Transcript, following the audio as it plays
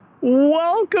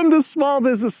Welcome to Small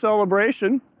Business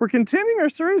Celebration. We're continuing our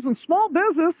series on small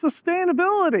business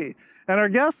sustainability. And our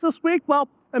guest this week, well,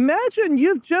 imagine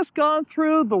you've just gone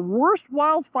through the worst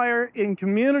wildfire in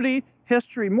community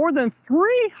history. More than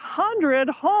 300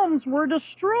 homes were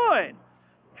destroyed.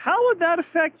 How would that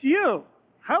affect you?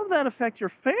 How would that affect your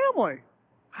family?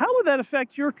 How would that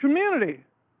affect your community?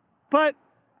 But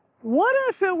what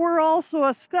if it were also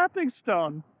a stepping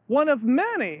stone, one of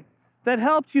many, that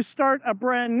helped you start a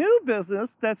brand new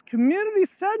business that's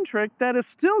community-centric that is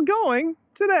still going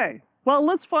today? Well,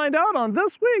 let's find out on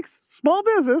this week's Small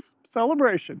Business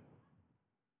Celebration.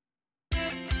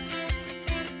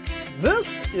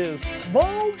 This is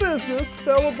Small Business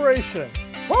Celebration.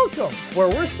 Welcome, where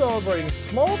we're celebrating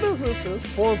small businesses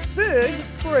for big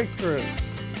breakthroughs.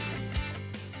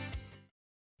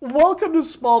 Welcome to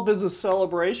Small Business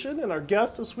Celebration, and our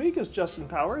guest this week is Justin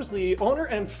Powers, the owner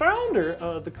and founder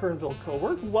of the Kernville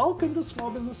Cowork. Welcome to Small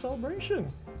Business Celebration.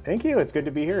 Thank you. It's good to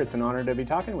be here. It's an honor to be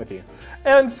talking with you.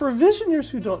 And for visionaries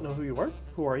who don't know who you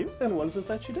and what is it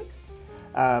that you do?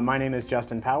 My name is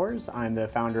Justin Powers. I'm the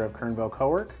founder of Kernville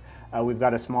Cowork. We've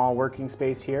got a small working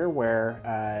space here where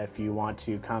if you want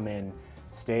to come and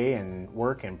stay and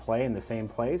work and play in the same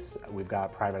place, we've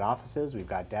got private offices, we've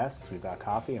got desks, we've got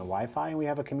coffee and Wi-Fi, and we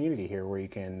have a community here where you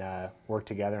can work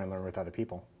together and learn with other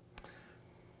people.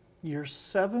 Your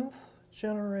seventh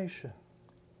generation.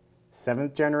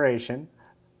 Seventh generation,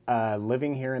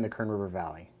 living here in the Kern River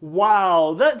Valley.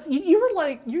 Wow, you were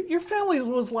like your family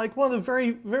was like one of the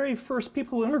very, very first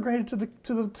people who immigrated to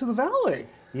the valley.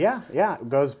 Yeah. It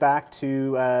goes back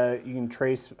to, you can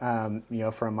trace,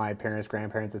 from my parents,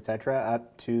 grandparents, etc.,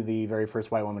 up to the very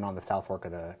first white woman on the South Fork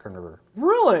of the Kern River.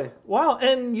 Really? Wow.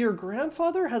 And your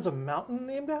grandfather has a mountain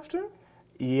named after him?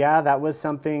 Yeah, that was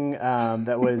something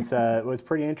that was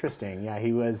pretty interesting. Yeah,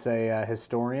 he was a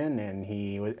historian, and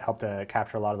he helped to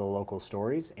capture a lot of the local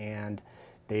stories, and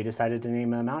they decided to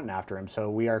name a mountain after him. So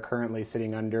we are currently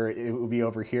sitting under, it would be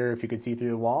over here if you could see through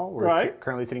the wall. We're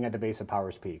currently sitting at the base of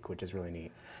Powers Peak, which is really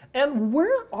neat. And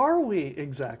where are we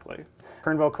exactly?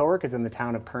 Kernville Cowork is in the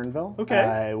town of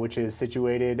Kernville, which is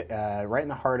situated right in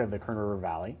the heart of the Kern River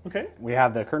Valley. Okay. We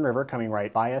have the Kern River coming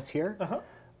right by us here.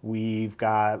 We've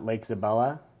got Lake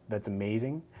Zabella, that's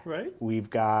amazing. Right. We've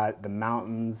got the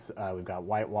mountains, we've got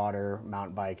whitewater,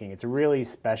 mountain biking. It's a really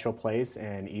special place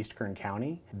in East Kern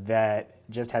County that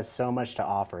just has so much to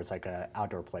offer. It's like an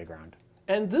outdoor playground.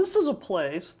 And this is a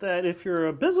place that if you're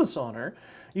a business owner,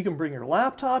 you can bring your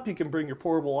laptop, you can bring your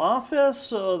portable office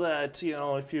so that,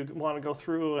 if you want to go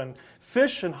through and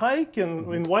fish and hike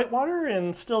in whitewater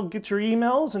and still get your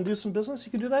emails and do some business,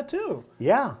 you can do that too.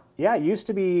 Yeah. It used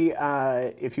to be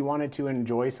if you wanted to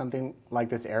enjoy something like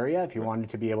this area, if you wanted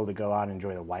to be able to go out and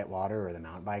enjoy the whitewater or the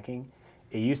mountain biking,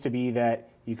 it used to be that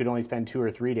you could only spend 2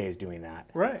 or 3 days doing that.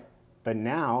 Right. But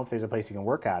now, if there's a place you can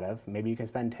work out of, maybe you can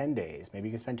spend 10 days, maybe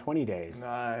you can spend 20 days.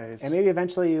 Nice. And maybe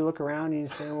eventually you look around and you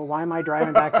say, well, why am I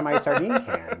driving back to my sardine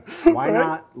can? Why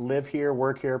not live here,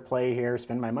 work here, play here,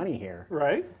 spend my money here?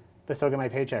 Right. But still get my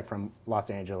paycheck from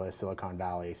Los Angeles, Silicon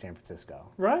Valley, San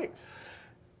Francisco. Right.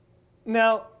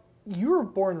 Now, you were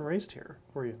born and raised here,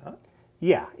 were you not?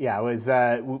 Yeah. I was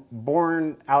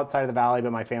born outside of the valley,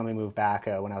 but my family moved back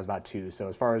when I was about 2. So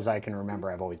as far as I can remember,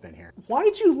 I've always been here. Why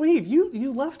did you leave?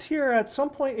 You left here at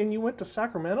some point and you went to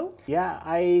Sacramento? Yeah,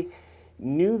 I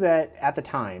knew that at the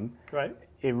time. Right.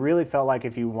 It really felt like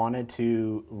if you wanted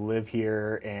to live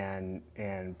here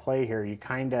and play here, you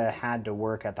kind of had to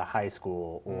work at the high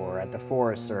school or at the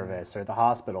Forest Service or at the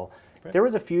hospital. Right. There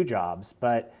was a few jobs,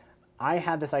 but I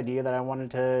had this idea that I wanted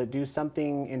to do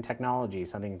something in technology,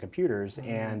 something in computers,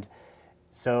 and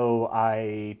so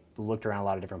I looked around a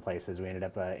lot of different places. We ended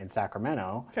up in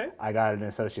Sacramento. Okay. I got an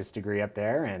associate's degree up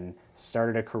there and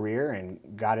started a career and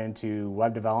got into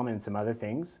web development and some other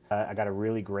things. I got a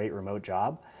really great remote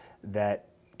job that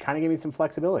kind of gave me some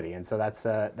flexibility, and so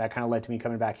that kind of led to me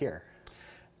coming back here.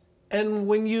 And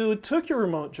when you took your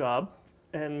remote job,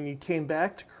 and you came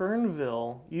back to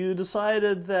Kernville, you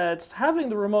decided that having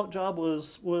the remote job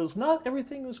was not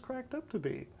everything it was cracked up to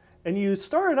be. And you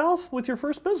started off with your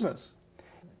first business.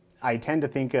 I tend to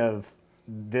think of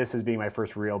this as being my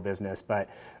first real business, but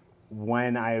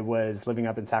when I was living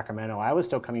up in Sacramento, I was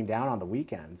still coming down on the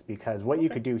weekends because what you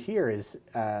could do here is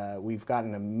we've got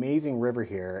an amazing river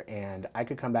here, and I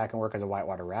could come back and work as a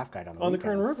whitewater raft guide on the weekends.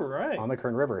 On the Kern River, right. On the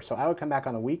Kern River. So I would come back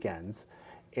on the weekends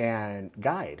and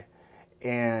guide.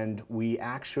 And we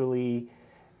actually,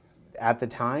 at the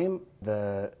time,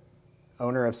 the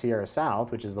owner of Sierra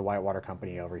South, which is the whitewater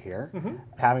company over here,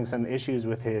 having some issues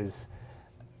with his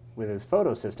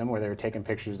photo system where they were taking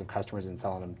pictures of customers and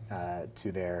selling them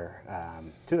to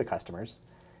the customers.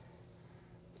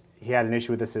 he had an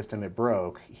issue with the system. It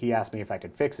broke. He asked me if I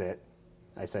could fix it.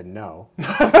 I said no.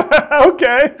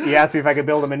 Okay. He asked me if I could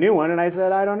build him a new one, and I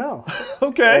said I don't know.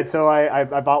 Okay. And so I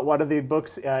bought one of the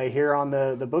books here on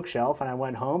the bookshelf, and I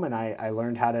went home and I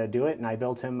learned how to do it, and I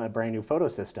built him a brand new photo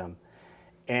system.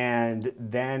 And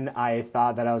then I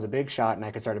thought that I was a big shot and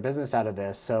I could start a business out of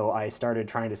this, so I started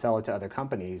trying to sell it to other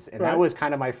companies, and that was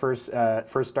kind of my first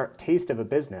taste of a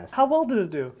business. How well did it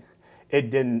do? It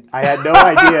didn't. I had no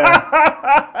idea.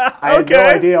 I had no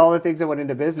idea all the things that went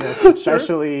into business,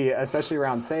 especially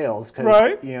around sales,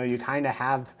 because you kind of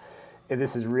have.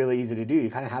 This is really easy to do. You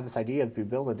kind of have this idea if you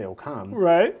build it, they will come.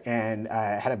 Right. And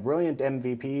I had a brilliant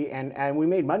MVP, and we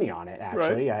made money on it.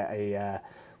 Actually, I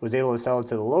was able to sell it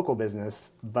to the local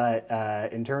business, but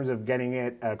in terms of getting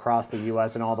it across the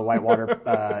U.S. and all the whitewater,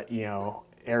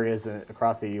 areas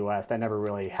across the U.S., that never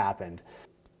really happened.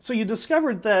 So you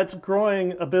discovered that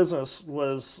growing a business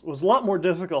was a lot more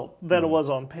difficult than it was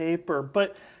on paper.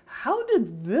 But how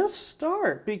did this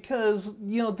start? Because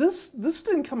this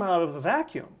didn't come out of a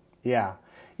vacuum. Yeah,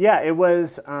 it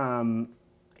was.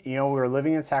 We were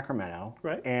living in Sacramento,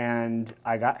 and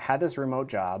I had this remote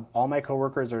job. All my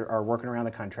coworkers are working around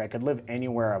the country. I could live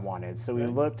anywhere I wanted. So we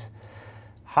looked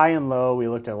high and low. We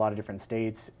looked at a lot of different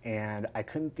states, and I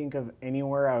couldn't think of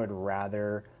anywhere I would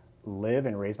rather live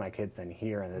and raise my kids than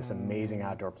here in this amazing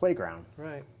outdoor playground.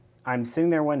 Right. I'm sitting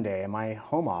there one day in my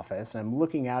home office, and I'm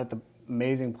looking out at the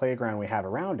amazing playground we have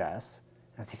around us.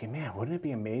 And I'm thinking, man, wouldn't it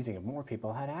be amazing if more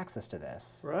people had access to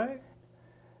this? Right.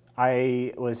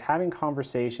 I was having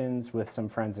conversations with some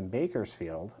friends in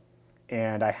Bakersfield,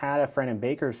 and I had a friend in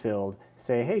Bakersfield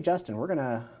say, hey, Justin, we're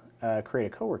going to create a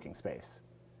co-working space.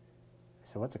 I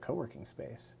said, what's a co-working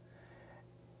space?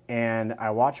 And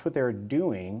I watched what they were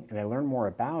doing, and I learned more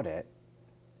about it,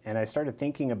 and I started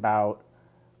thinking about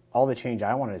all the change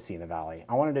I wanted to see in the Valley.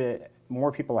 I wanted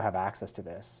more people to have access to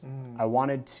this. I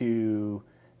wanted to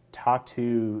talk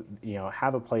to,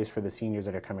 have a place for the seniors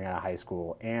that are coming out of high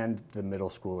school and the middle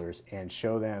schoolers, and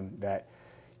show them that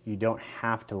you don't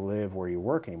have to live where you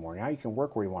work anymore. Now you can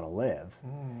work where you want to live.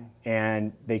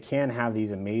 And they can have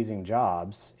these amazing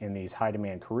jobs in these high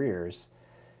demand careers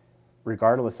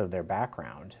regardless of their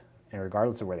background and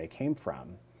regardless of where they came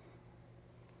from.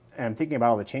 And I'm thinking about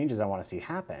all the changes I want to see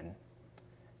happen.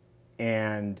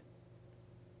 And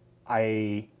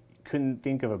I couldn't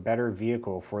think of a better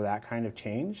vehicle for that kind of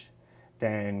change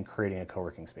than creating a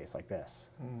co-working space like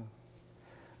this.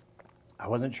 I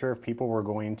wasn't sure if people were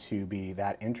going to be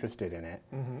that interested in it.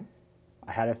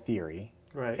 I had a theory.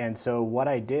 Right. And so what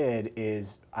I did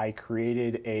is I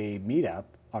created a meetup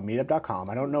on meetup.com.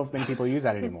 I don't know if many people use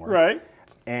that anymore. Right.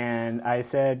 And I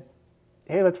said,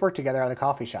 hey, let's work together at a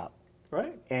coffee shop.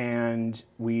 Right. And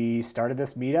we started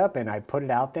this meetup, and I put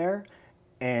it out there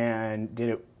and did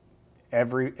it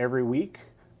every week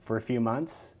for a few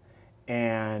months,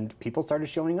 and people started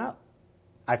showing up.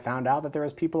 I found out that there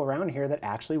was people around here that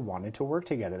actually wanted to work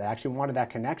together, that actually wanted that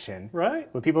connection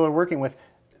with people they're working with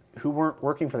who weren't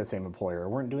working for the same employer or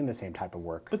weren't doing the same type of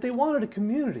work. But they wanted a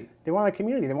community. They wanted a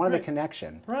community. They wanted the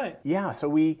connection. Right. Yeah, so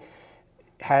we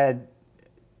had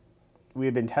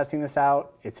been testing this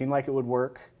out. It seemed like it would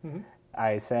work.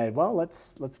 I said, well,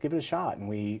 let's give it a shot. And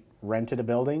we rented a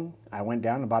building. I went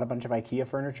down and bought a bunch of IKEA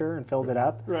furniture and filled it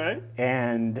up. Right.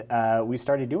 And we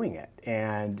started doing it.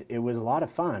 And it was a lot of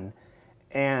fun.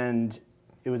 And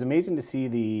it was amazing to see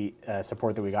the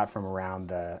support that we got from around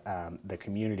the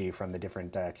community, from the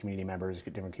different community members,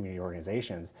 different community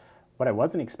organizations. What I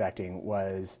wasn't expecting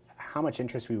was how much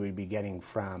interest we would be getting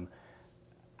from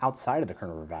outside of the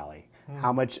Kernville Valley.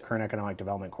 How much Kern Economic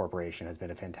Development Corporation has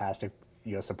been a fantastic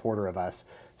supporter of us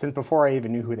since before I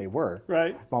even knew who they were.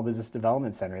 Right. Small Business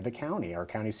Development Center, the county, our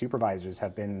county supervisors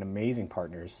have been amazing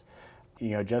partners.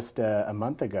 Just a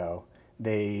month ago,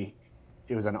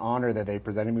 it was an honor that they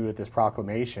presented me with this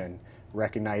proclamation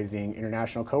recognizing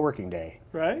International Co-working Day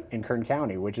in Kern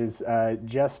County, which is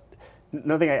just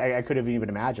nothing I could have even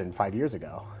imagined 5 years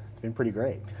ago. It's been pretty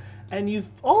great. And you've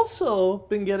also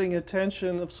been getting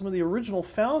attention of some of the original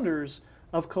founders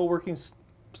of co-working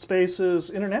spaces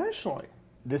internationally.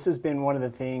 This has been one of the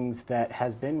things that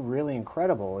has been really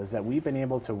incredible, is that we've been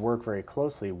able to work very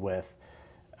closely with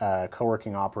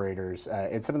co-working operators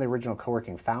and some of the original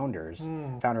co-working founders.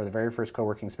 Founder of the very first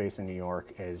co-working space in New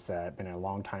York has been a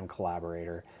longtime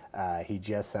collaborator. He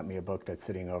just sent me a book that's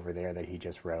sitting over there that he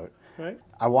just wrote. Right.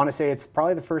 I want to say it's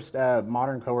probably the first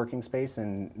modern co-working space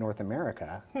in North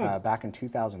America back in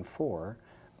 2004.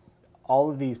 All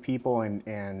of these people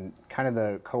and kind of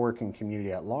the co-working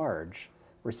community at large,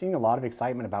 we're seeing a lot of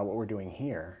excitement about what we're doing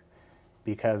here,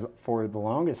 because for the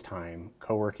longest time,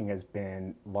 co-working has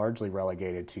been largely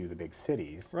relegated to the big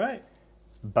cities. Right.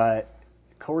 But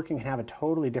co-working can have a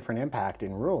totally different impact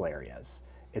in rural areas.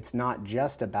 It's not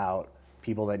just about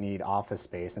people that need office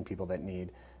space and people that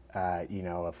need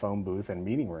a phone booth and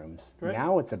meeting rooms. Right.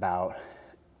 Now it's about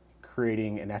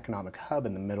creating an economic hub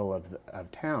in the middle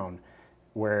of town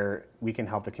where we can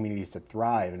help the communities to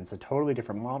thrive. And it's a totally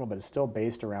different model, but it's still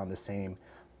based around the same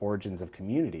origins of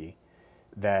community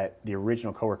that the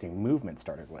original co-working movement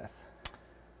started with.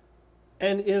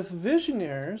 And if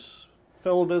visionaries,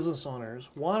 fellow business owners,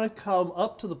 want to come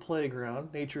up to the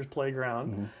playground, nature's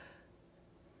playground, Mm-hmm.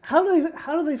 how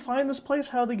do they find this place?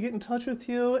 How do they get in touch with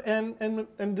you and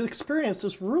experience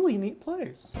this really neat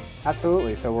place?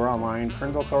 Absolutely. So we're online,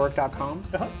 kernvillecowork.com.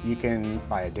 Uh-huh. You can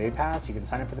buy a day pass. You can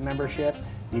sign up for the membership.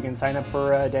 You can sign up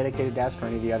for a dedicated desk or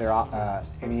any of the other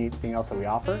anything else that we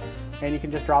offer, and you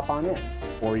can just drop on in,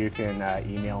 or you can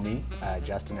email me,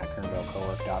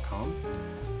 justin@kernvillecowork.com.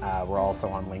 We're also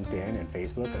on LinkedIn and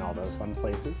Facebook and all those fun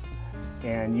places.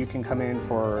 And you can come in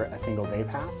for a single day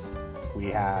pass.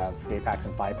 We have day packs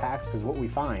and 5-packs, because what we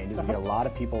find is we get a lot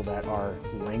of people that are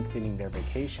lengthening their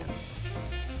vacations.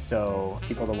 So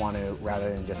people that want to, rather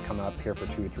than just come up here for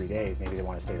 2 or 3 days, maybe they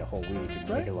want to stay the whole week and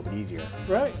make it a little bit easier.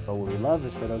 Right. But what we love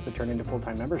is for those to turn into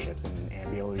full-time memberships and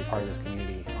be able to be part of this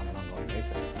community on an ongoing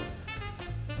basis.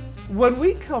 When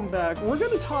we come back, we're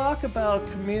going to talk about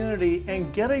community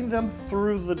and getting them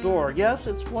through the door. Yes,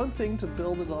 it's one thing to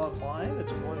build it online.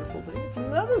 It's a wonderful thing. It's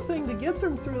another thing to get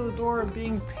them through the door and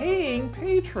being paying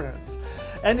patrons.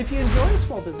 And if you enjoy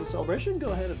Small Business Celebration,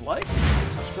 go ahead and like,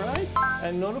 subscribe,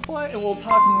 and notify. And we'll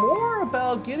talk more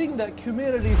about getting that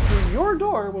community through your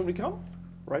door when we come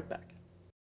right back.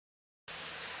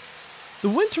 The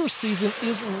winter season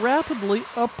is rapidly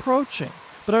approaching.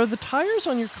 But are the tires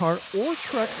on your car or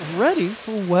truck ready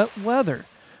for wet weather?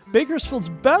 Bakersfield's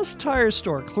best tire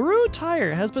store, Cleroux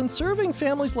Tire, has been serving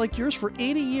families like yours for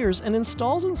 80 years and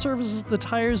installs and services the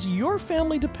tires your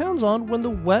family depends on when the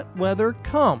wet weather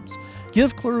comes.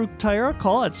 Give Cleroux Tire a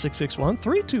call at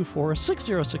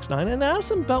 661-324-6069 and ask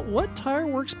them about what tire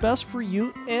works best for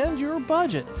you and your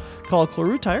budget. Call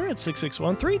Cleroux Tire at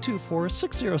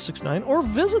 661-324-6069 or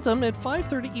visit them at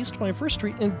 530 East 21st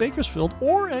Street in Bakersfield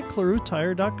or at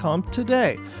ClerouxTire.com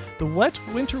today. The wet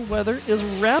winter weather is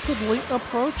rapidly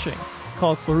approaching.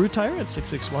 Call Cleroux Tire at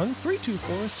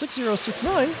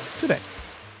 661-324-6069 today.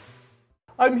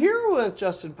 I'm here with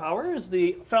Justin Powers,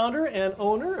 the founder and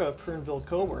owner of Kernville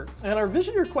Cowork. And our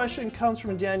visitor question comes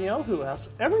from Danielle, who asks,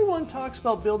 everyone talks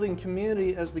about building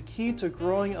community as the key to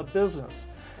growing a business,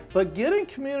 but getting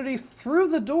community through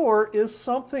the door is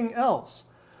something else.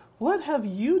 What have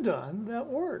you done that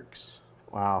works?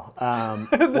 Wow.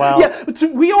 Well, yeah,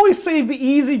 we always save the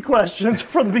easy questions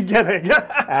for the beginning.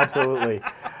 Absolutely.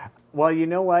 Well, you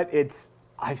know what?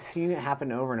 I've seen it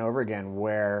happen over and over again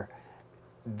where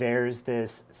there's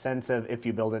this sense of if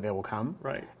you build it, they will come.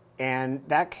 Right. And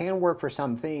that can work for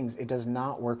some things. It does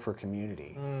not work for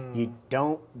community. You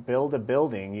don't build a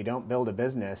building, you don't build a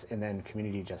business, and then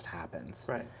community just happens.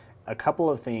 Right. A couple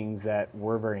of things that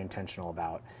we're very intentional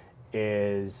about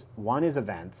is, one is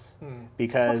events.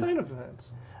 Because what kind of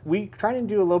events? we try to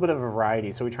do a little bit of a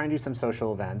variety. So we try and do some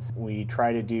social events. We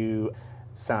try to do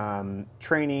some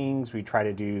trainings. We try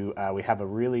to do, we have a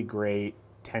really great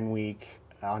 10-week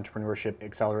entrepreneurship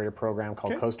accelerator program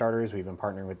called Co-Starters. We've been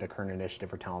partnering with the Kern Initiative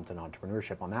for Talent and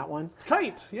Entrepreneurship on that one.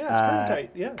 Kite, yes, Kern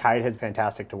Kite, yes. Kite is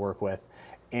fantastic to work with.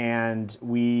 And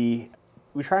we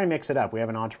try and mix it up. We have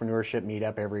an entrepreneurship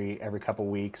meetup every couple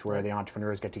weeks where the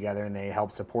entrepreneurs get together and they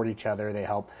help support each other. They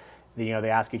help, they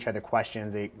ask each other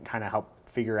questions. They kind of help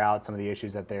figure out some of the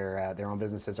issues that their own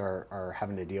businesses are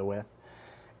having to deal with.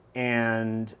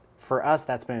 And for us,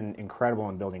 that's been incredible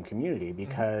in building community,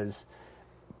 because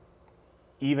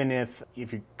even if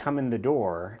you come in the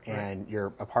door and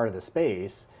you're a part of the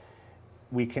space,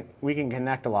 we can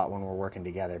connect a lot when we're working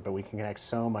together, but we can connect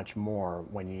so much more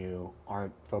when you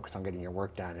aren't focused on getting your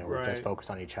work done and we're just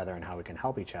focused on each other and how we can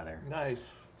help each other.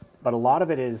 Nice. But a lot of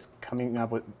it is coming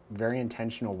up with very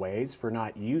intentional ways for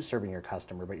not you serving your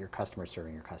customer, but your customer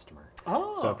serving your customer.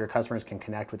 Oh. So if your customers can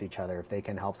connect with each other, if they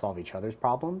can help solve each other's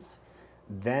problems,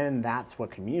 then that's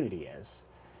what community is.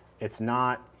 It's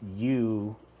not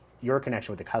your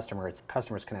connection with the customer, it's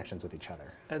customers' connections with each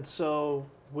other. And so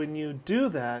when you do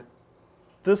that,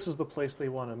 this is the place they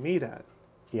want to meet at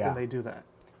when they do that.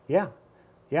 Yeah,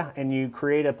 and you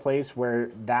create a place where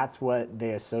that's what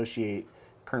they associate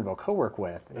Kernville Cowork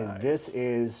with. Nice. This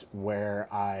is where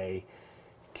I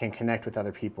can connect with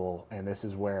other people, and this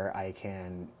is where I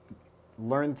can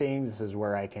learn things. This is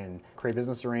where I can create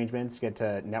business arrangements, get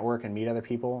to network and meet other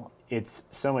people. It's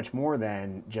so much more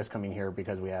than just coming here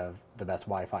because we have the best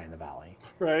Wi-Fi in the valley.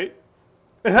 Right.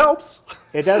 It helps.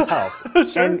 It does help.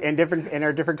 Sure. And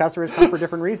our different customers come for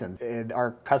different reasons. And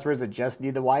our customers that just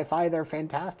need the Wi-Fi, they're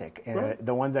fantastic. Right.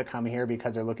 The ones that come here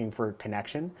because they're looking for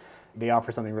connection, they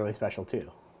offer something really special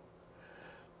too.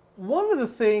 One of the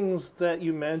things that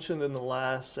you mentioned in the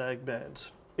last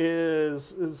segment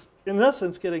is in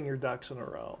essence getting your ducks in a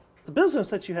row. The business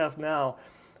that you have now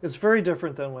is very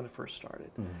different than when it first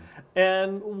started. Mm-hmm.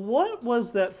 And what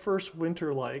was that first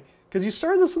winter like? Because you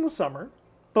started this in the summer,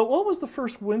 but what was the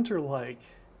first winter like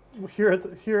here at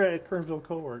Kernville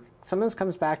Cowork? Some of this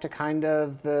comes back to kind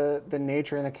of the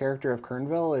nature and the character of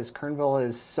Kernville. Kernville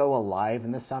is so alive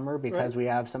in the summer because we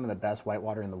have some of the best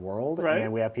whitewater in the world,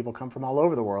 and we have people come from all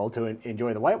over the world to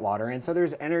enjoy the whitewater. And so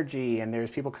there's energy, and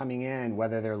there's people coming in,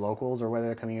 whether they're locals or whether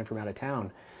they're coming in from out of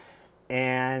town.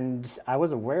 And I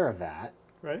was aware of that.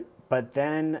 Right. But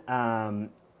then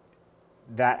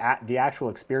the actual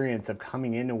experience of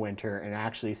coming into winter and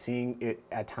actually seeing it,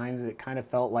 at times it kind of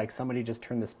felt like somebody just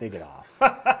turned the spigot off.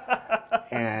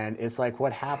 And it's like,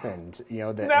 what happened? You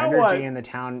know, the energy in the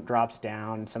town drops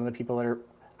down. Some of the people that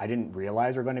I didn't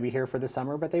realize were going to be here for the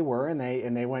summer, but they were, and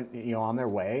they went, on their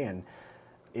way. And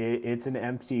it's an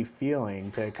empty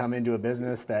feeling to come into a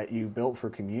business that you built for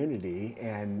community,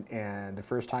 and the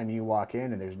first time you walk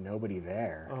in and there's nobody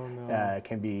there,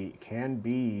 can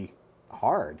be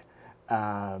hard.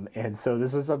 And so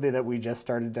this was something that we just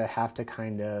started to have to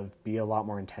kind of be a lot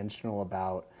more intentional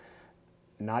about,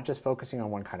 not just focusing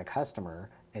on one kind of customer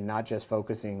and not just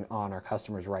focusing on our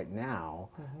customers right now,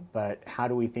 but how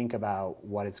do we think about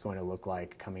what it's going to look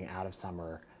like coming out of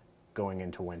summer, going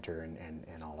into winter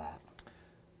and all that.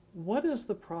 What is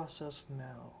the process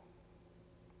now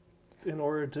in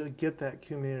order to get that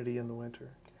community in the winter?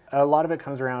 A lot of it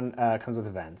comes with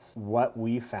events. What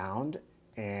we found,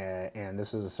 and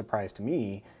this was a surprise to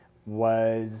me,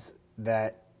 was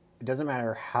that it doesn't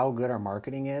matter how good our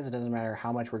marketing is, it doesn't matter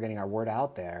how much we're getting our word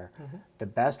out there, the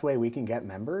best way we can get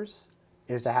members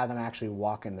is to have them actually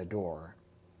walk in the door.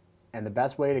 And the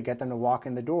best way to get them to walk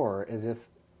in the door is if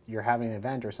you're having an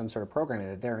event or some sort of programming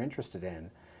that they're interested in,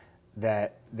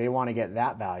 that they want to get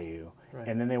that value. Right.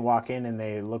 And then they walk in and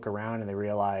they look around and they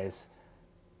realize,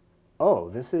 oh,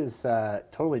 this is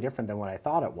totally different than what I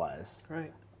thought it was.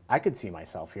 Right. I could see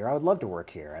myself here. I would love to work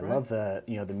here. I love the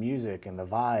the music and the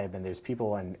vibe, and there's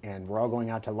people and we're all going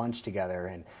out to lunch together,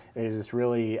 and there's this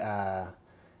really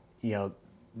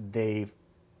they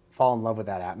fall in love with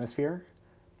that atmosphere.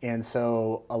 And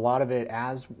so a lot of it,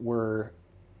 as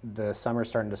the summer's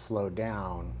starting to slow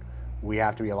down, we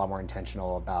have to be a lot more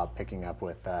intentional about picking up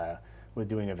with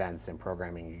doing events and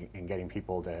programming and getting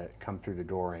people to come through the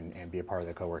door and be a part of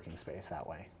the co-working space that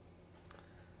way.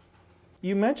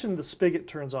 You mentioned the spigot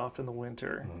turns off in the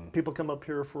winter. People come up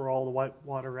here for all the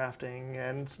whitewater rafting,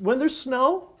 and when there's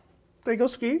snow, they go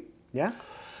ski. Yeah.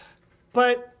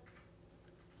 But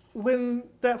when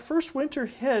that first winter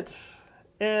hit,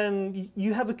 and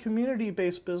you have a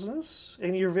community-based business,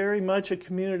 and you're very much a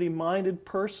community-minded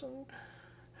person,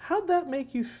 how'd that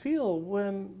make you feel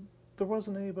when there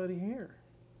wasn't anybody here?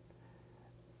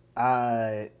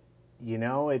 It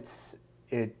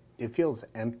feels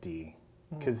empty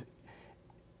because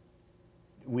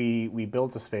we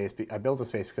built a space. I built a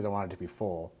space because I wanted it to be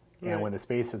full, and when the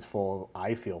space is full,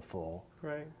 I feel full.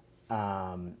 Right.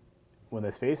 When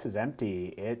the space is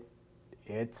empty,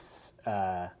 it's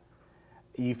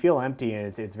you feel empty,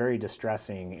 and it's very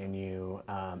distressing, and you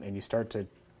start to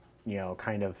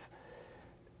kind of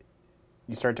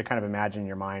imagine in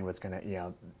your mind what's going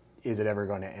to, is it ever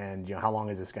going to end? How long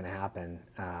is this going to happen?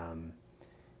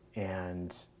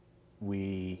 And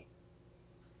we,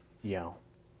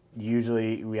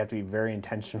 usually we have to be very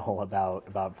intentional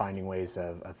about finding ways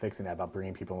of fixing that, about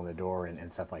bringing people in the door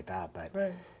and stuff like that. But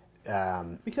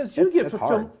because you get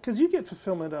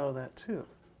fulfillment out of that too.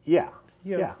 Yeah.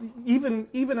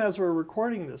 Even as we're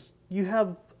recording this, you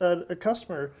have a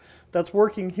customer that's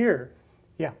working here.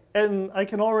 Yeah. And I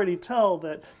can already tell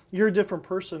that you're a different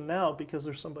person now because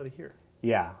there's somebody here.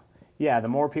 Yeah. Yeah, the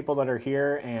more people that are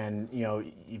here, and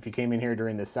if you came in here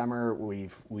during the summer,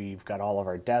 we've got all of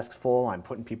our desks full. I'm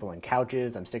putting people in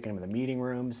couches. I'm sticking them in the meeting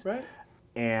rooms. Right.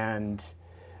 And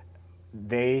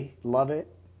they love it,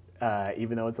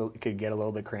 even though it could get a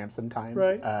little bit cramped sometimes.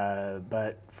 Right.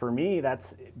 But for me,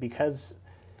 that's because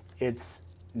it's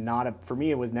not for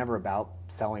me, it was never about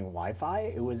selling Wi-Fi.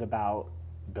 It was about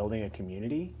building a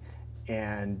community.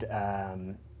 And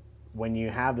when you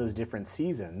have those different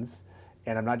seasons,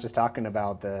 and I'm not just talking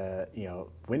about the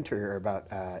winter or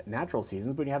about natural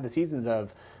seasons, but you have the seasons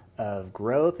of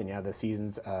growth, and you have the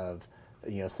seasons of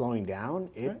slowing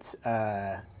down. It's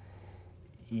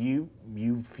you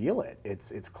feel it.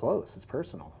 It's close. It's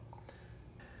personal.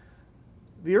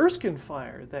 The Erskine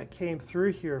fire that came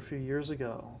through here a few years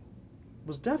ago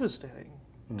was devastating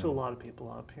to a lot of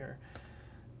people up here.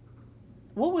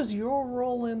 What was your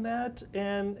role in that,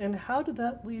 and how did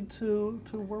that lead to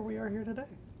where we are here today?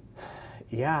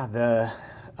 Yeah, the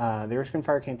Erskine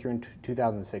fire came through in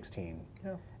 2016.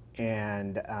 Yeah.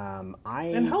 And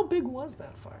And how big was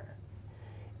that fire?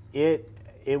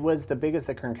 It was the biggest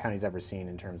that Kern County's ever seen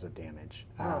in terms of damage,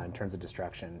 in terms of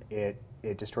destruction. It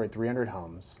destroyed 300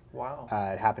 homes. Wow.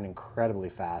 It happened incredibly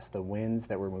fast. The winds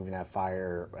that were moving that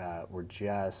fire were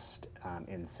just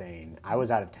insane. I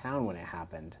was out of town when it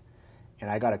happened, and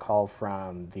I got a call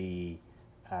from the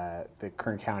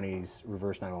Kern County's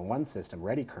reverse 911 system,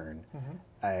 Ready Kern,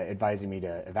 advising me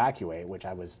to evacuate, which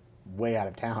I was way out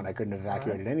of town. I couldn't have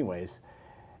evacuated anyways.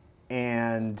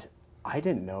 And I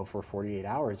didn't know for 48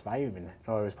 hours if it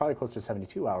was probably close to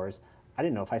 72 hours, I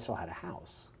didn't know if I still had a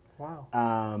house.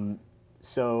 Wow.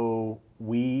 So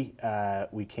we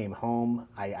came home.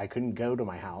 I couldn't go to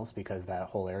my house because that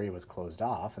whole area was closed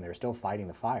off and they were still fighting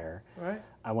the fire. Right.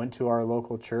 I went to our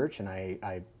local church and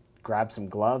I grabbed some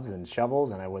gloves and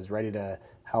shovels and I was ready to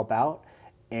help out.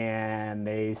 And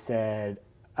they said,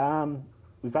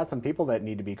 we've got some people that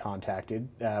need to be contacted.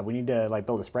 We need to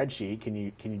build a spreadsheet. Can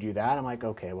you do that? I'm like,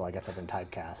 okay, well, I guess I've been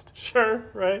typecast. Sure,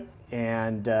 right.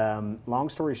 And long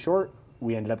story short,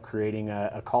 we ended up creating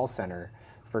a call center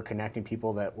for connecting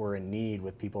people that were in need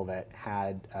with people that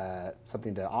had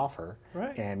something to offer,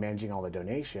 right, and managing all the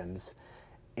donations.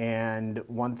 And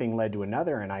one thing led to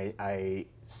another, and I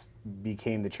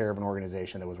became the chair of an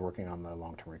organization that was working on the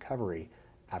long-term recovery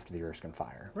after the Erskine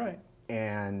fire. Right.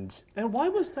 And why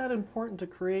was that important to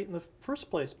create in the first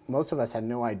place? Most of us had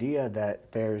no idea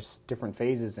that there's different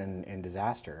phases in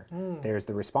disaster. There's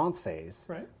the response phase,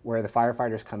 right, where the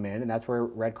firefighters come in, and that's where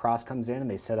Red Cross comes in, and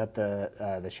they set up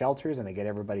the shelters, and they get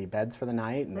everybody beds for the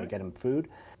night, and they get them food.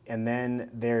 And then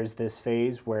there's this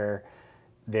phase where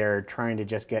they're trying to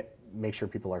just make sure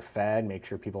people are fed, make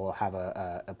sure people have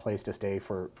a place to stay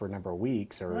for a number of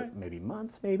weeks or maybe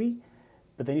months, maybe.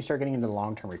 But then you start getting into the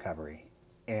long-term recovery.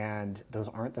 And those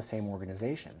aren't the same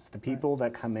organizations. The people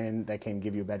that come in that can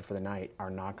give you a bed for the night are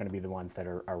not going to be the ones that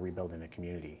are rebuilding the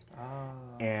community.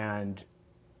 And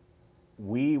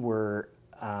we were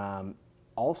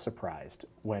all surprised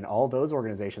when all those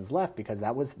organizations left because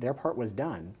their part was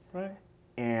done. Right.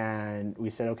 And we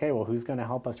said, okay, well, who's going to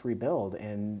help us rebuild?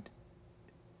 And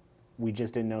we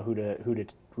just didn't know who to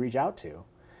reach out to.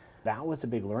 That was a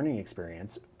big learning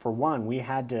experience. For one, we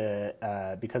had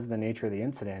to, because of the nature of the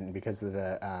incident and because of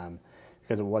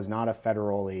because it was not a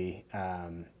federally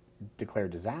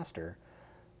declared disaster,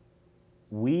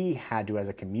 we had to, as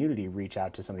a community, reach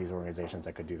out to some of these organizations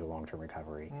that could do the long-term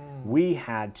recovery. We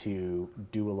had to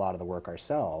do a lot of the work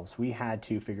ourselves. We had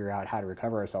to figure out how to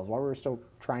recover ourselves while we were still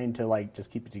trying to just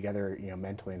keep it together,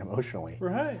 mentally and emotionally.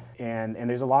 Right. And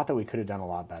there's a lot that we could have done a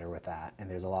lot better with that. And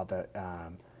there's a lot that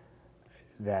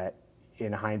that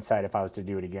in hindsight, if I was to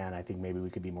do it again, I think maybe we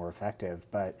could be more effective.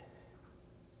 But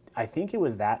I think it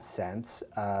was that sense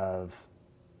of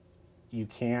you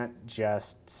can't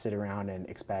just sit around and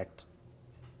expect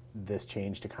this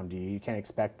change to come to you. You can't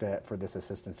expect for this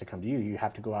assistance to come to you. You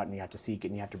have to go out and you have to seek it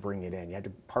and you have to bring it in. You have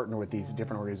to partner with these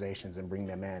different organizations and bring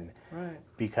them in. Right.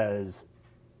 Because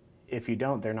if you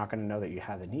don't, they're not going to know that you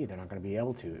have the need. They're not going to be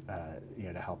able to,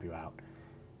 to help you out.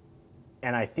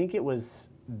 And I think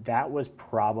that was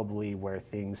probably where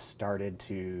things started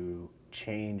to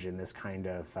change in this kind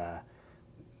of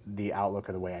the outlook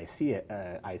of the way I see it.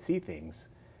 I see things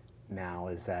now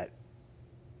is that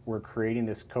we're creating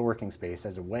this co-working space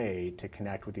as a way to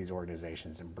connect with these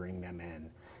organizations and bring them in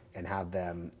and have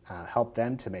them help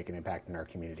them to make an impact in our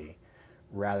community,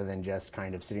 rather than just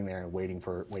kind of sitting there and waiting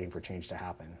for change to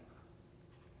happen.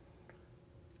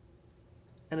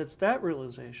 And it's that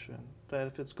realization that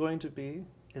if it's going to be,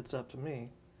 it's up to me.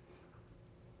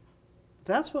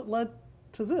 That's what led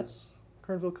to this,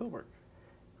 Kernville Cowork.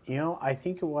 I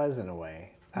think it was in a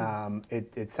way.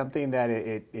 It's something that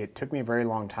it took me a very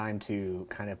long time to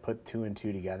kind of put two and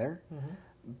two together.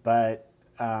 But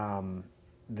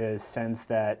the sense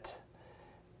that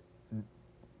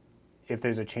if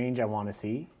there's a change I want to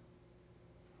see,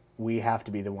 we have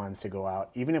to be the ones to go out,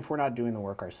 even if we're not doing the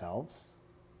work ourselves.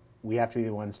 We have to be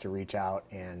the ones to reach out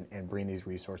and bring these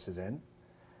resources in.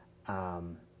 I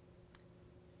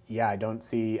don't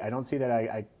see that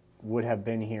I would have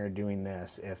been here doing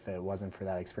this if it wasn't for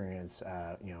that experience,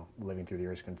 living through the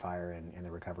Erskine fire and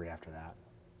the recovery after that.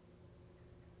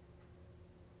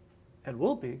 And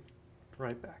we'll be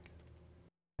right back.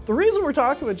 The reason we're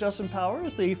talking with Justin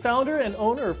Powers, the founder and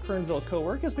owner of Kernville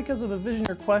Cowork, is because of a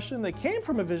visioneer question that came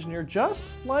from a visioneer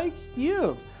just like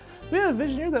you. we had a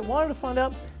visionary that wanted to find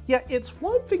out, yeah, it's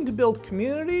one thing to build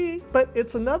community, but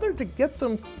it's another to get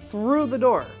them through the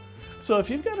door. So if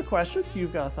you've got a question,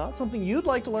 you've got a thought, something you'd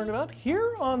like to learn about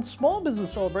here on Small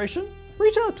Business Celebration,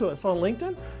 reach out to us on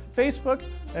LinkedIn, Facebook,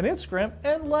 and Instagram,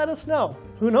 and let us know.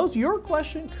 Who knows, your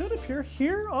question could appear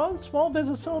here on Small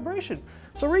Business Celebration.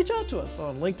 So reach out to us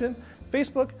on LinkedIn,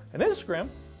 Facebook, and Instagram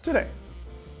today.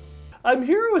 I'm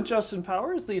here with Justin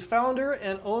Powers, the founder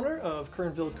and owner of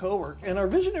Kernville Cowork, and our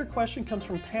visionary question comes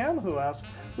from Pam, who asks,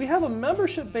 we have a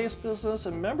membership-based business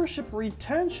and membership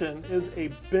retention is a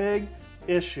big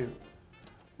issue.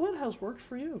 What has worked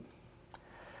for you?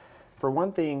 For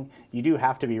one thing, you do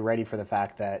have to be ready for the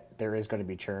fact that there is going to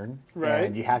be churn, right?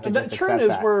 And you have to just accept that. Churn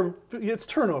is where it's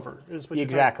turnover, is what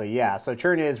exactly. Yeah. So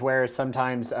churn is where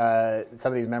sometimes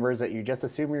some of these members that you just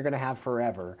assume you're going to have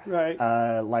forever. Right.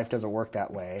 Life doesn't work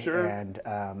that way. Sure.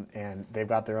 And they've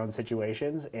got their own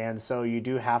situations, and so you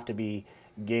do have to be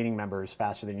gaining members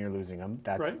faster than you're losing them.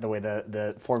 That's right. The way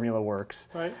the formula works.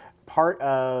 Right. Part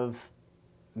of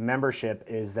membership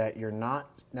is that you're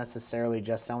not necessarily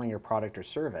just selling your product or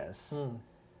service.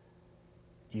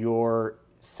 You're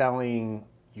selling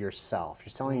yourself.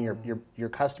 You're selling your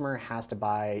customer has to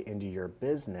buy into your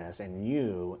business and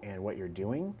you and what you're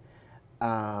doing.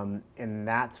 And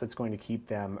that's what's going to keep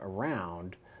them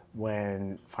around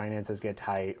when finances get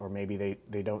tight, or maybe they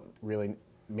don't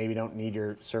need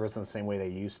your service in the same way they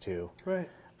used to. Right.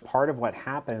 Part of what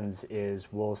happens is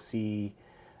we'll see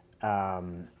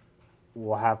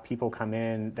we'll have people come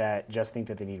in that just think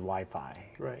that they need Wi-Fi,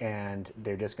 right. And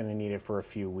they're just going to need it for a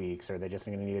few weeks, or they're just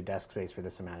going to need a desk space for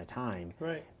this amount of time.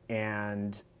 Right.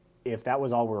 And if that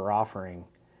was all we were offering,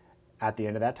 at the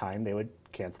end of that time, they would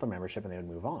cancel the membership and they would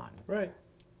move on. Right.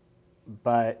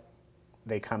 But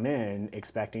they come in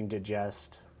expecting to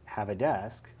just have a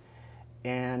desk,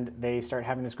 and they start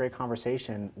having this great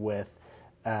conversation with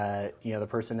the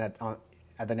person at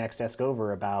the next desk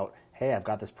over about, hey, I've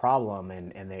got this problem,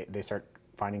 and they start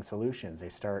finding solutions. They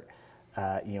start,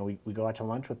 we go out to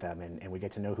lunch with them, and we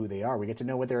get to know who they are. We get to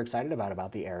know what they're excited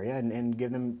about the area, and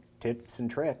give them tips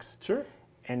and tricks. Sure.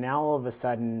 And now all of a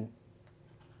sudden,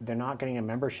 they're not getting a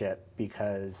membership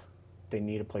because they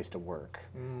need a place to work.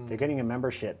 They're getting a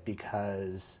membership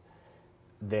because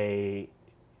they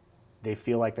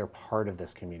feel like they're part of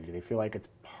this community. They feel like it's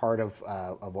part of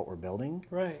what we're building.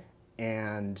 Right.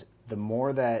 And the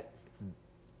more that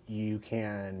you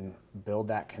can build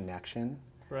that connection,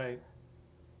 right,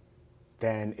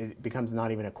 then it becomes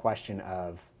not even a question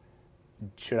of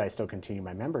should I still continue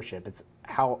my membership. It's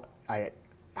how I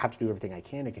have to do everything I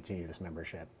can to continue this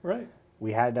membership. Right.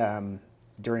 We had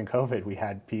during COVID,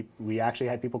 we actually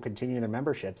had people continue their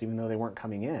memberships even though they weren't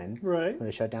coming in. Right. When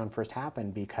the shutdown first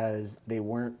happened, because they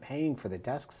weren't paying for the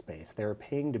desk space. They were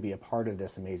paying to be a part of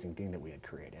this amazing thing that we had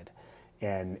created,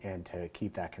 and to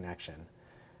keep that connection.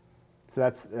 So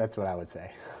that's what I would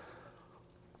say.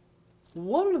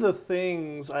 One of the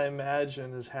things I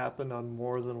imagine has happened on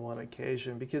more than one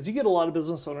occasion, because you get a lot of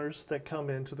business owners that come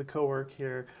into the Cowork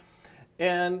here.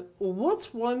 And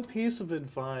what's one piece of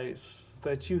advice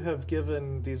that you have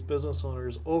given these business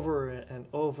owners over and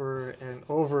over and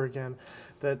over again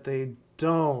that they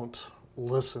don't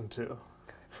listen to?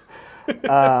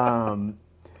 I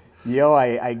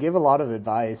give a lot of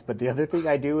advice, but the other thing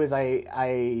I do is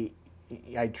I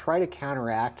try to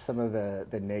counteract some of the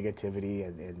negativity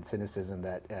and cynicism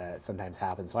that sometimes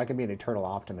happens. So I can be an eternal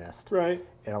optimist, right,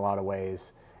 in a lot of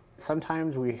ways.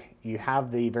 Sometimes you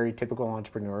have the very typical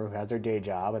entrepreneur who has their day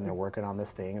job and they're working on this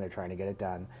thing and they're trying to get it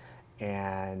done,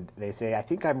 and they say, I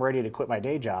think I'm ready to quit my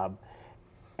day job,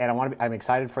 and I'm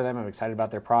excited for them. I'm excited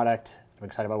about their product. I'm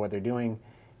excited about what they're doing.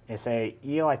 They say,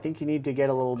 I think you need to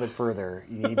get a little bit further.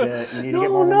 You need to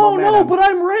get more momentum. No, but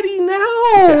I'm ready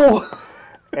now.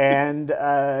 And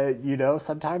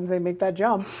sometimes they make that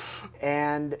jump,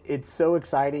 and it's so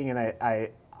exciting. And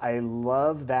I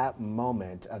love that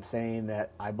moment of saying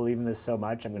that I believe in this so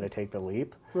much, I'm going to take the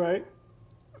leap. Right.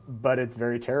 But it's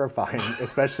very terrifying,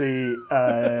 especially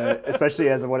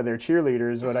as one of their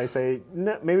cheerleaders. When I say,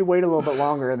 no, maybe wait a little bit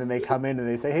longer, and then they come in and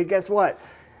they say, hey, guess what?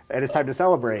 And it's time to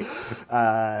celebrate.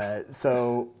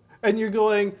 And you're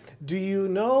going, do you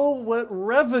know what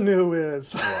revenue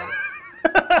is? Yeah.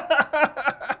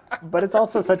 But it's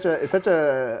also such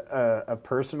a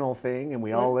personal thing, and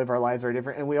we all live our lives very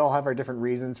different, and we all have our different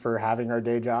reasons for having our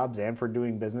day jobs and for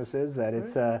doing businesses. That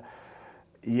it's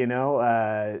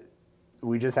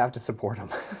we just have to support them.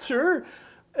 Sure.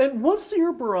 And what's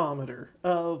your barometer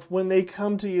of when they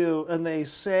come to you and they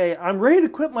say, I'm ready to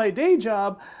quit my day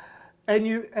job,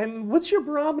 and what's your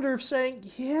barometer of saying,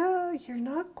 yeah, you're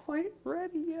not quite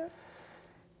ready yet?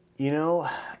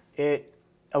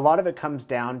 a lot of it comes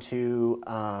down to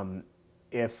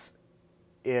if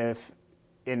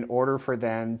in order for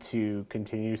them to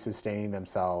continue sustaining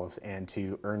themselves and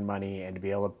to earn money and to be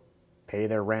able to pay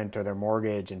their rent or their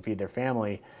mortgage and feed their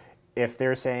family, if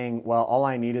they're saying, well, all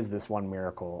I need is this one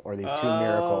miracle or these two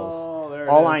miracles,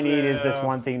 all I need is this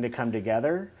one thing to come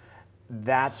together,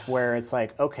 that's where it's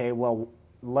like, okay, well,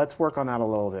 let's work on that a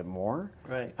little bit more.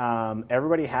 Right.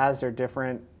 Everybody has their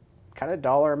different kind of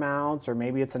dollar amounts, or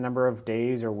maybe it's a number of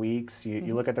days or weeks.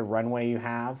 You look at the runway you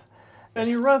have. And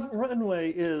your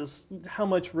runway is how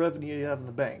much revenue you have in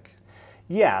the bank.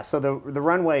 Yeah, so the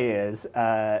runway is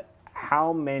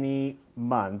how many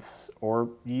months or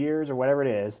years or whatever it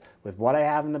is with what I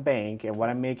have in the bank and what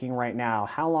I'm making right now,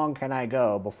 how long can I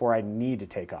go before I need to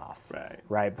take off?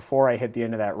 Right, before I hit the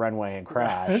end of that runway and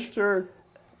crash. Sure.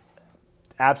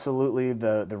 Absolutely,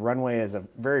 the runway is a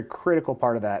very critical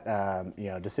part of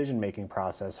that decision-making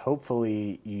process.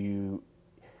 Hopefully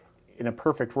in a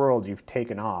perfect world, you've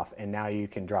taken off and now you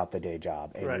can drop the day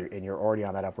job and you're already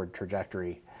on that upward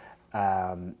trajectory.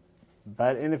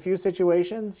 But in a few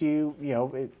situations, you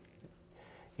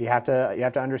have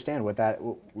to understand what that,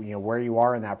 where you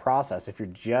are in that process. If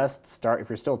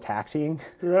you're still taxiing,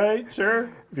 right, sure.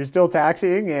 If you're still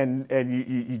taxiing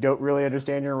and you don't really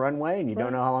understand your runway and you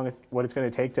don't know what it's going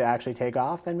to take to actually take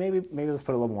off, then maybe let's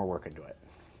put a little more work into it.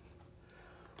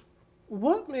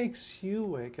 What makes you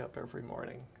wake up every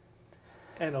morning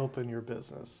and open your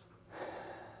business?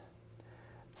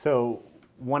 So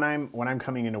when I'm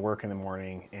coming into work in the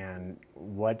morning, and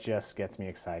what just gets me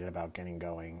excited about getting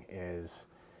going is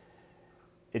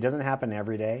it doesn't happen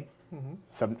every day.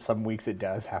 Mm-hmm. Some weeks it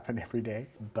does happen every day,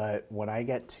 but when I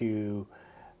get to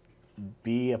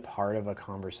be a part of a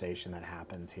conversation that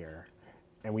happens here,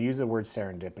 and we use the word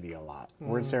serendipity a lot.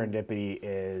 Mm-hmm. Word serendipity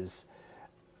is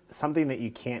something that you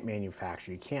can't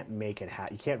manufacture. You can't make it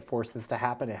happen. You can't force this to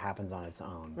happen. It happens on its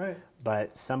own. Right.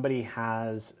 But somebody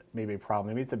has maybe a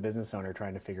problem. Maybe it's a business owner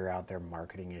trying to figure out their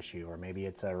marketing issue, or maybe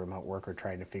it's a remote worker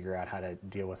trying to figure out how to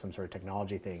deal with some sort of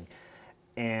technology thing.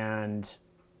 And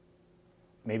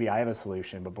maybe I have a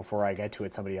solution, but before I get to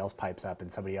it, somebody else pipes up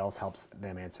and somebody else helps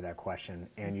them answer that question.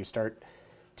 And you start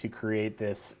to create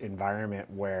this environment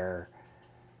where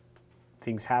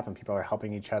things happen. People are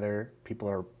helping each other. People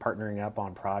are partnering up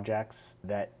on projects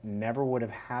that never would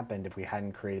have happened if we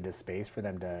hadn't created this space for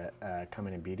them to come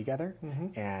in and be together.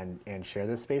 Mm-hmm. and share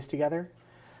this space together.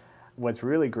 What's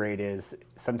really great is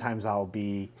sometimes I'll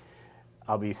be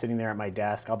sitting there at my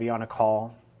desk. I'll be on a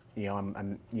call.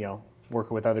 I'm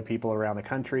working with other people around the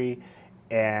country,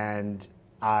 and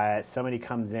somebody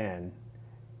comes in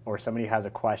or somebody has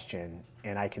a question,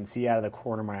 and I can see out of the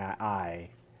corner of my eye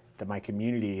that my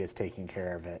community is taking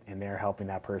care of it, and they're helping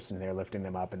that person, and they're lifting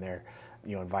them up, and they're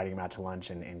inviting them out to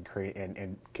lunch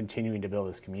and continuing to build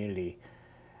this community.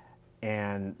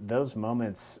 And those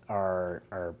moments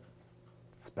are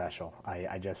special.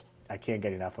 I can't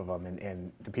get enough of them.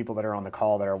 And the people that are on the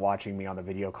call that are watching me on the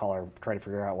video call are trying to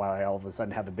figure out why I all of a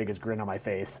sudden have the biggest grin on my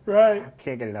face. Right.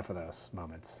 Can't get enough of those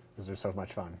moments. Those are so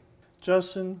much fun.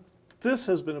 Justin, this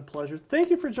has been a pleasure. Thank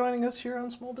you for joining us here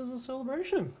on Small Business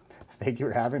Celebration. Thank you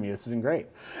for having me. This has been great.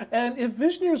 And if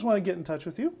visionaries want to get in touch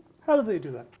with you, how do they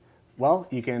do that? Well,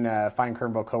 you can find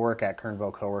Kernville Cowork at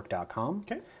kernvillecowork.com.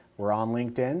 Okay. We're on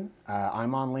LinkedIn.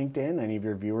 I'm on LinkedIn. Any of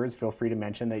your viewers, feel free to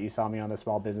mention that you saw me on the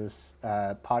Small Business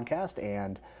podcast,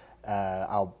 and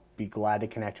I'll be glad to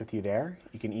connect with you there.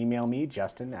 You can email me,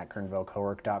 Justin at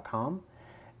kernvillecowork.com,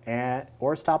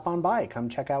 or stop on by. Come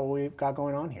check out what we've got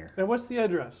going on here. And what's the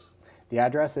address? The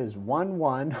address is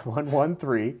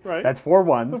 11113. Right. That's 4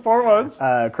 ones. The 4 ones.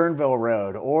 Kernville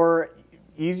Road. Or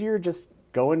easier, just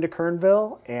go into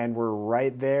Kernville, and we're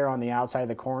right there on the outside of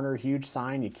the corner. Huge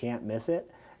sign. You can't miss it.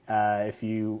 If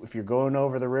you're going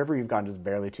over the river, you've gone just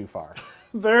barely too far.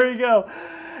 There you go.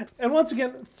 And once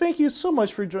again, thank you so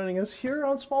much for joining us here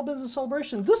on Small Business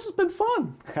Celebration. This has been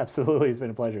fun. Absolutely. It's been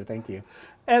a pleasure. Thank you.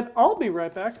 And I'll be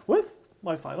right back with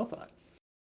my final thought.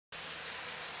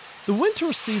 The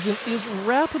winter season is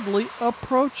rapidly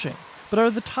approaching, but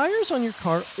are the tires on your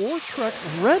car or truck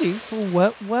ready for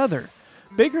wet weather?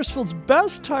 Bakersfield's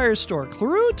best tire store,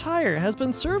 Cleroux Tire, has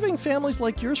been serving families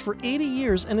like yours for 80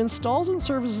 years and installs and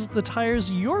services the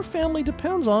tires your family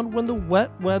depends on when the wet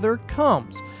weather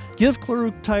comes. Give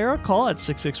Cleroux Tire a call at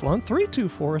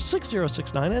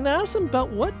 661-324-6069 and ask them about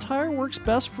what tire works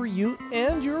best for you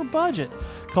and your budget.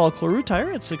 Call Cleroux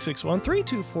Tire at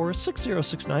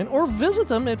 661-324-6069 or visit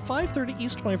them at 530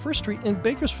 East 21st Street in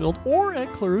Bakersfield or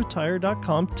at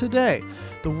ClerouxTire.com today.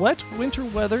 The wet winter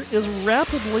weather is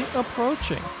rapidly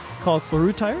approaching. Call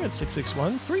Cleroux Tire at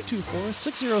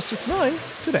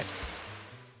 661-324-6069 today.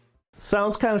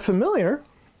 Sounds kind of familiar,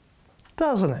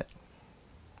 doesn't it?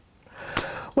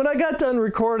 When I got done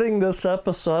recording this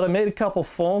episode, I made a couple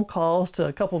phone calls to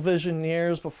a couple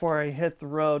visioneers before I hit the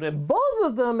road, and both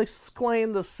of them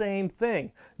exclaimed the same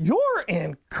thing. You're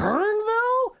in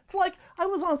Kernville? It's like I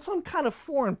was on some kind of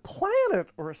foreign planet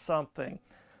or something.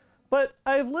 But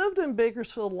I've lived in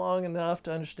Bakersfield long enough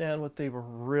to understand what they were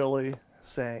really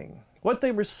saying. What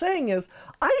they were saying is,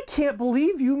 I can't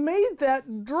believe you made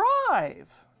that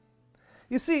drive.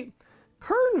 You see,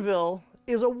 Kernville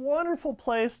is a wonderful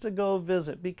place to go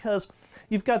visit because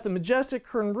you've got the majestic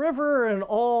Kern River and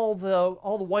all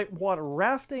the whitewater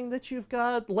rafting that you've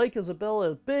got. Lake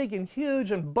Isabella is big and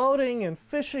huge, and boating and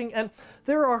fishing, and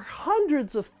there are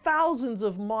hundreds of thousands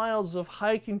of miles of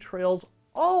hiking trails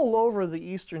all over the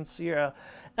Eastern Sierra,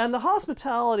 and the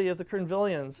hospitality of the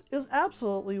Kernvillians is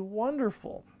absolutely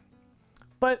wonderful.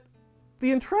 But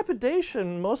the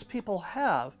intrepidation most people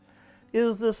have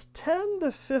is this 10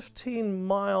 to 15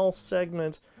 mile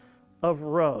segment of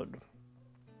road.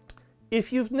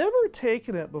 If you've never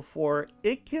taken it before,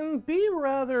 it can be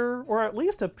rather, or at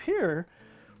least appear,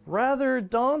 rather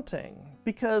daunting,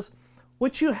 because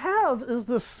what you have is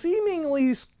this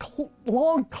seemingly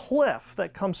long cliff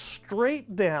that comes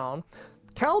straight down.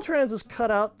 Caltrans has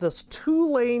cut out this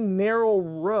 2-lane narrow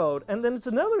road, and then it's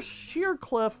another sheer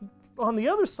cliff on the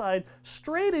other side,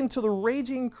 straight into the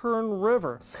raging Kern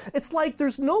River. It's like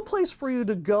there's no place for you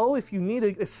to go if you need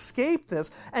to escape this,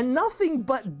 and nothing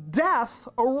but death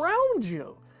around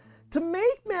you. To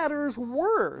make matters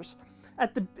worse,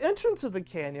 at the entrance of the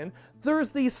canyon, there's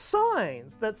these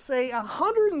signs that say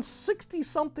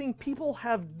 160-something people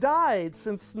have died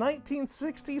since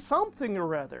 1960-something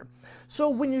or other. So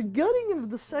when you're getting into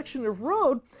the section of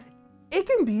road, it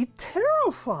can be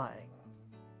terrifying.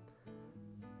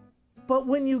 But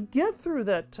when you get through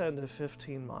that 10 to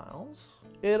 15 miles,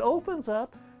 it opens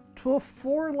up to a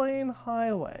 4-lane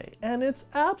highway, and it's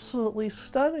absolutely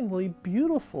stunningly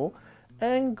beautiful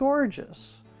and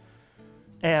gorgeous.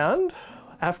 And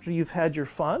after you've had your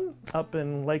fun up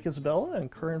in Lake Isabella and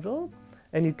Kernville,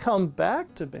 and you come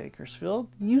back to Bakersfield,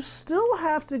 you still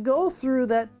have to go through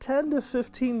that 10 to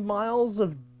 15 miles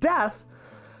of death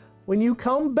when you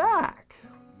come back.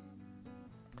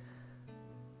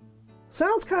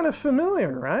 Sounds kind of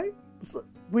familiar, right?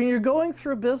 When you're going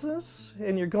through business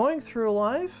and you're going through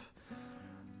life,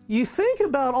 you think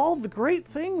about all the great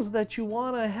things that you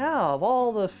want to have,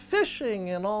 all the fishing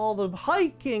and all the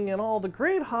hiking and all the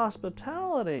great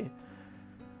hospitality.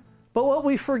 But what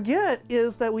we forget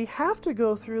is that we have to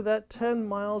go through that 10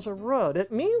 miles of road.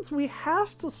 It means we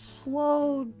have to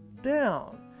slow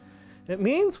down. It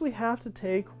means we have to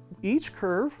take each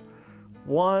curve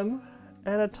one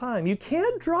at a time. You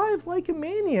can't drive like a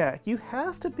maniac. You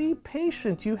have to be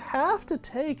patient. You have to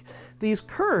take these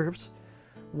curves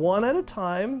one at a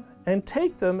time and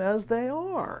take them as they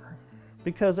are.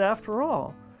 Because after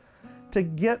all, to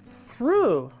get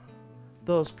through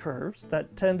those curves,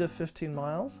 that 10 to 15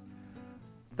 miles,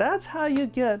 that's how you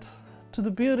get to the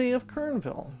beauty of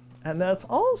Kernville. And that's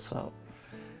also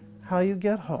how you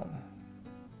get home.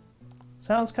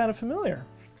 Sounds kind of familiar,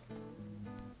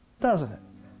 doesn't it?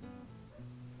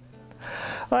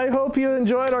 I hope you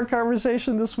enjoyed our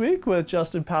conversation this week with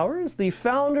Justin Powers, the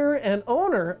founder and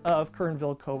owner of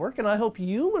Kernville Cowork, and I hope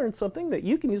you learned something that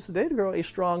you can use today to grow a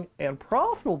strong and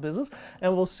profitable business,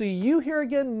 and we'll see you here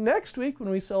again next week when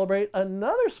we celebrate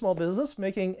another small business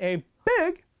making a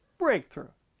big breakthrough.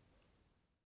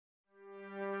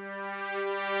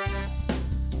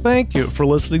 Thank you for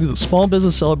listening to the Small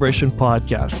Business Celebration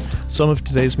Podcast. Some of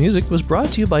today's music was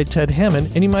brought to you by Ted Hammond,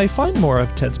 and you might find more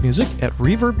of Ted's music at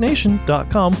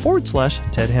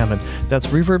reverbnation.com/Ted Hammond. That's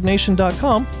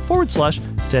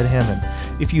reverbnation.com/Ted Hammond.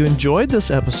 If you enjoyed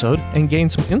this episode and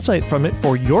gained some insight from it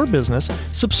for your business,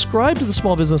 subscribe to the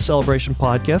Small Business Celebration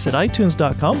Podcast at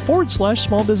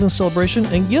itunes.com/Small Business Celebration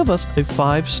and give us a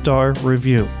 5-star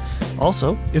review.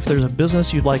 Also, if there's a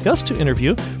business you'd like us to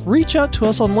interview, reach out to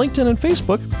us on LinkedIn and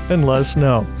Facebook and let us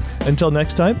know. Until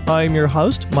next time, I'm your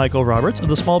host, Michael Roberts of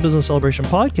the Small Business Celebration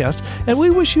Podcast, and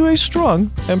we wish you a strong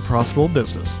and profitable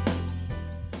business.